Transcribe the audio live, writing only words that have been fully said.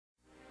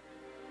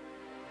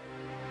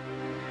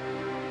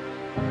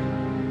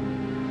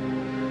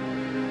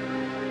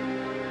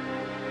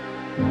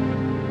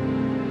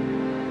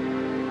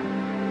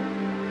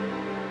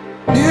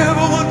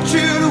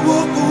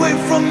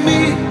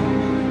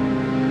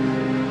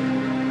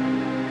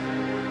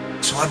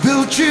So I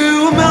built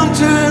you a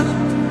mountain,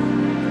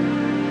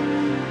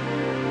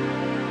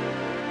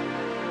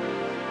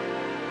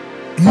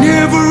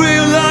 never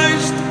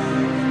realized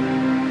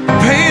the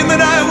pain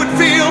that I would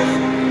feel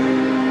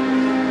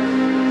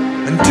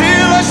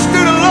until I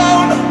stood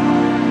alone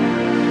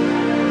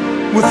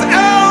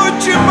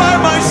without you by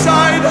my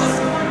side.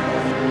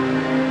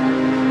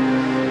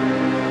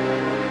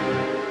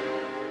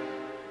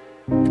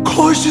 It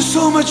caused you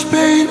so much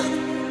pain,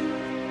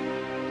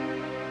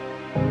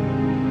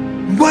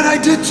 what I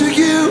did to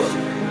you.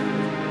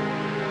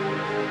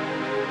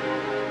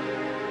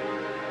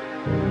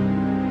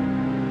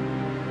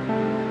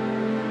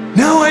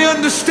 Now I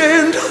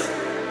understand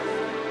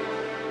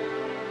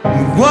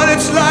what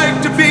it's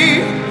like to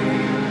be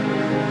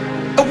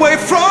away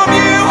from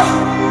you.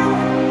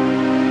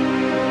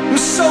 I'm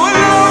so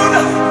alone.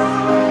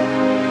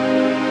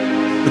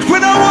 But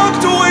when I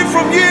walked away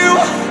from you,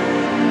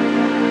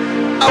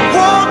 I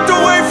walked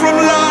away from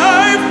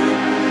life.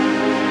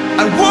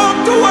 I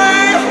walked away.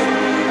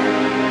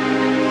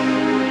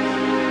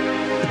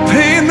 The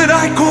pain that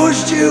I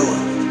caused you,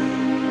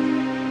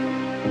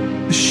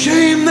 the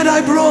shame that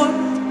I brought,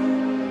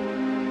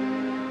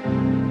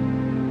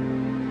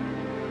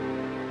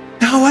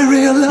 now I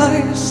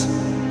realize.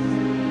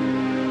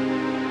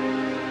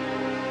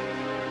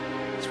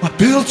 So I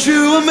built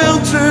you a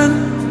mountain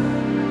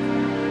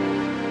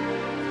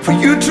for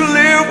you to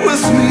live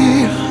with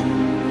me.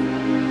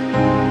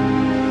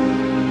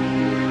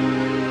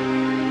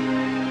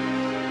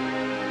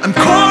 I'm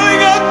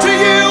calling out to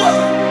you.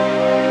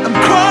 I'm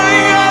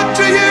crying out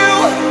to you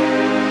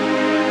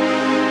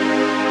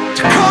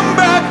to come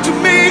back to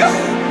me.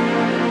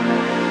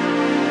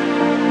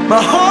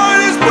 My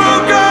heart is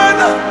broken.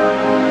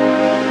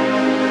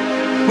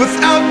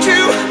 Without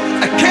you,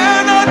 I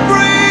cannot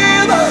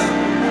breathe.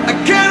 I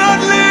cannot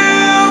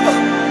live.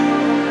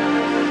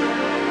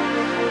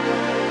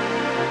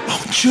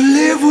 Won't you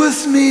live with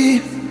me?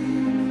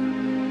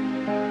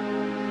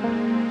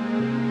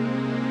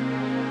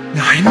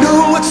 Now I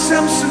know what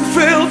Samson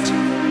felt.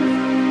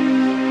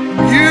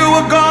 You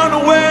were gone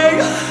away.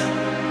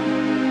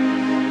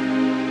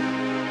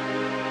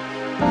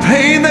 The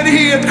pain that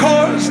he had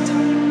caused,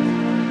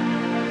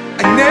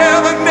 I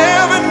never,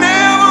 never,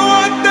 never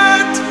want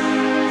that.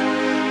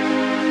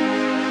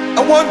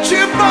 I want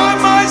you by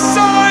my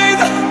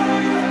side.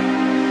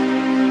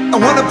 I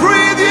want to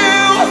breathe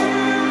you.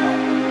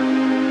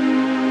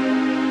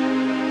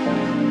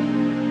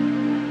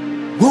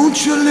 Won't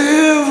you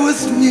live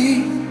with me?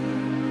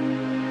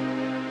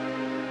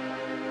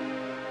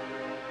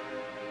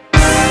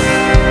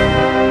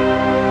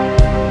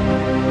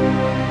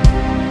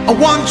 I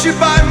want you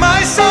by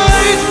my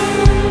side.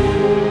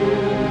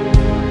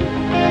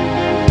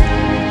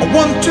 I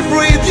want to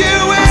breathe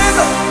you in.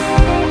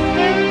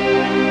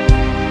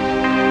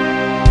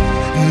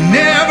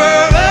 Never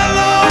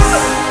alone.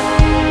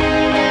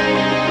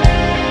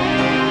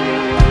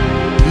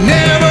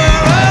 Never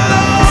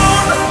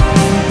alone.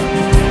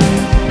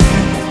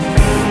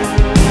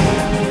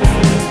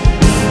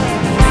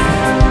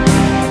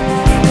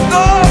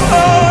 Oh,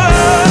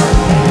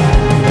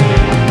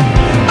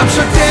 I'm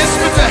so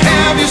desperate to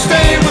have you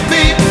stay with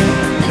me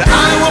that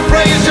I will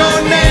praise your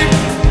name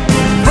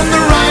from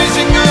the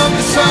rising of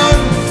the sun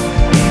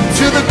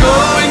to the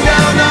going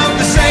down of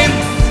the same.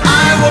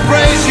 I will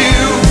praise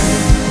you.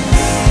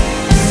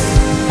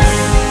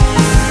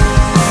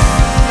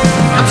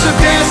 I'm so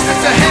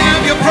desperate to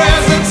have your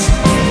presence,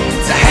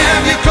 to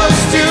have you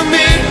close to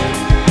me,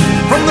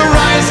 from the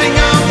rising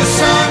of the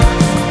sun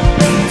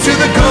to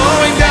the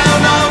going down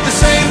of the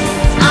same.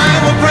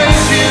 I will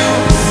praise you,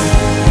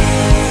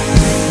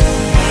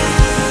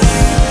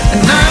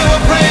 and I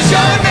will praise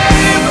your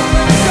name,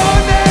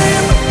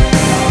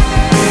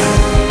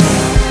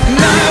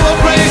 and I will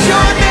praise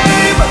your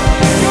name,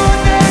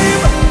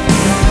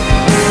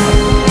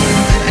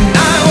 and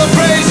I will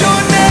praise your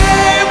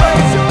name.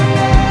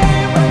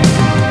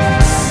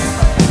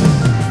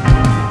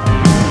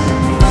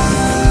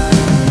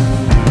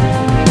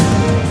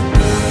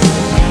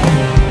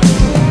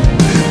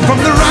 From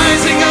the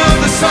rising of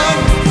the sun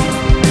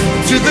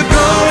to the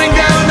going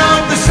down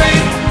of the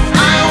same,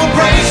 I will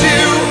praise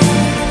you.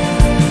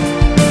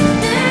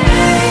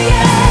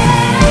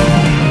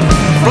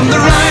 From the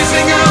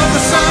rising of the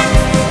sun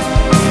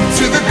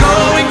to the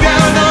going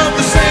down of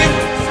the same,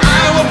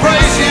 I will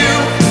praise you.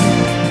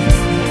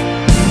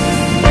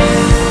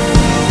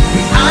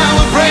 I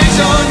will praise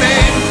your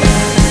name.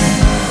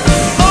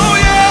 Oh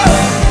yeah.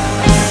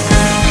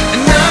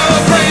 And I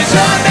will praise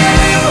your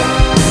name.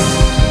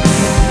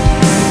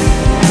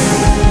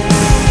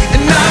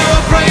 And I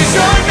will praise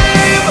your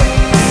name.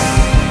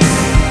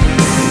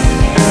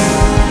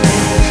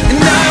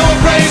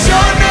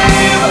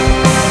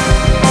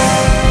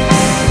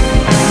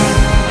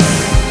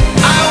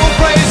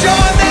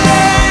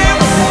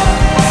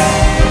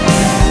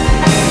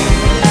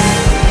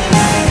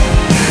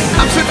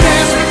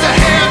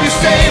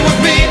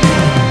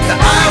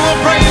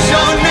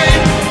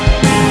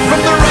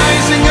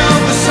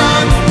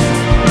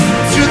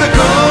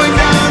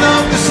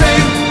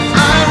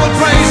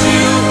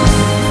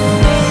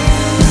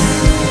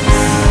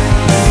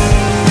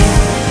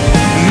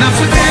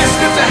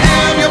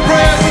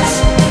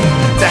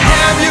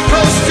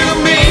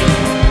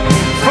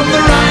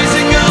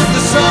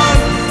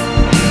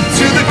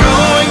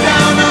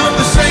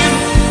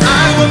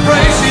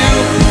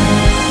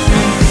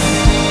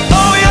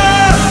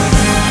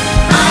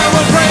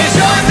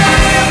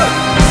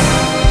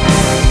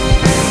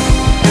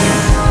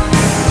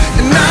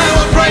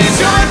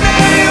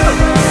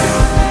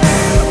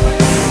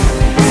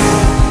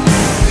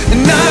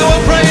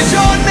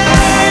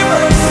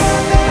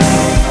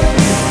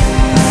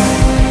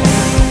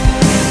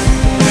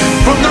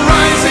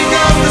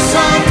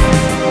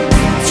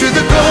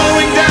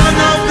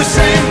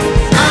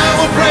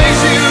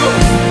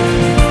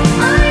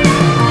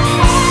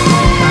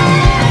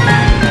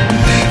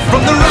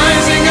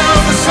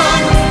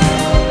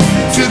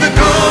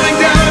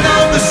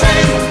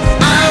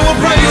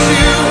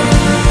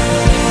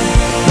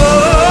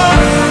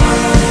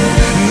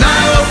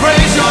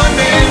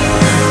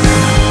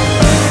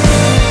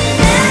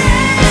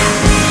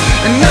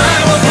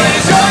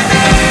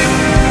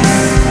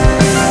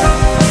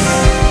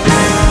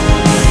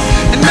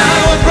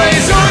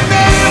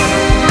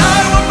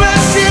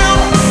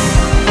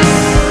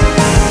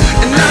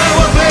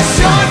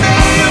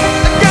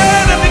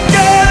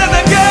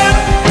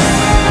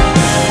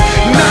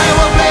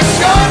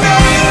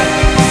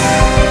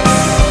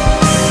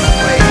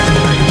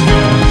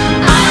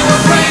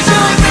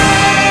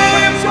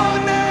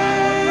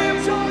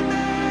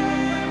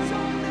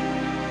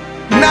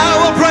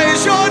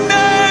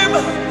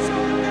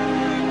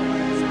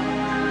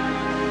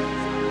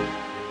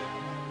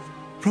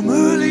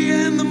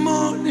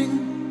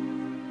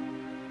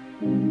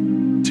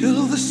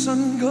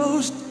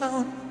 goes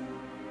down,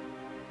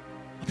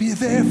 I'll be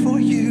there for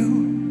you.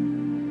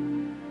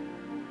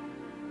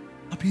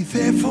 I'll be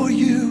there for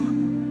you.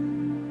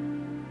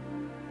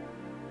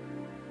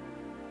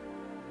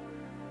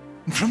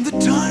 And from the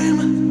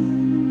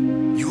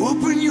time you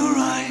open your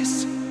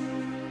eyes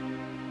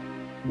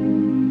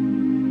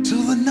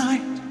till the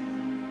night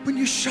when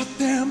you shut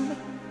them,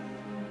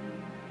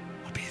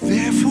 I'll be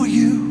there for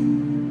you.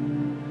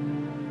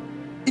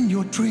 In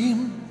your dream,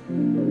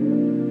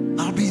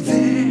 I'll be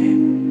there.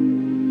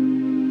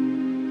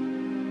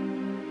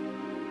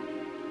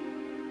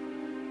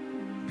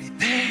 Be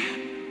there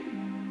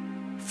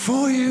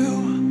for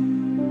you.